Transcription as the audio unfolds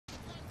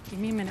Give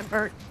me a minute,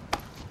 Bert.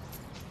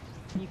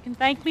 You can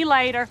thank me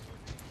later.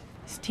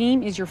 This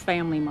team is your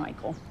family,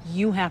 Michael.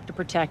 You have to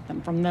protect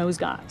them from those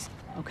guys,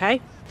 okay?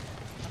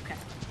 Okay.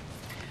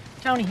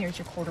 Tony here's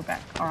your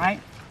quarterback, all right?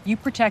 You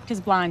protect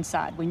his blind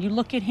side. When you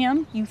look at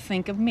him, you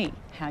think of me,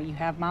 how you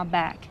have my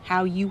back,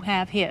 how you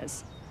have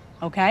his,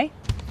 okay?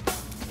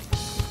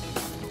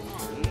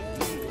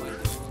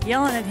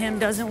 Yelling at him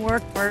doesn't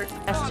work, Bert.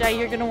 SJ,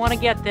 you're gonna want to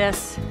get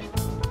this.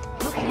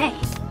 Okay.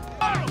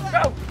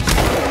 Go!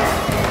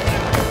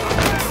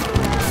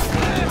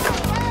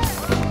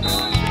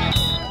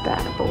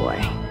 That boy.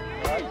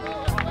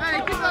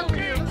 Hey, get up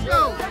here, let's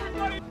go!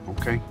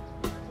 Okay.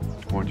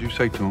 What'd you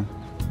say to him?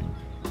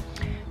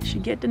 You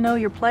should get to know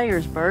your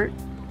players, Bert.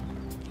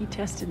 He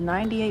tested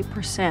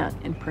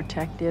 98% in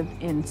protective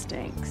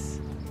instincts.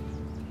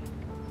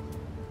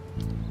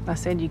 I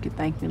said you could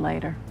thank me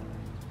later.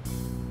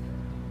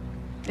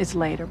 It's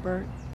later, Bert.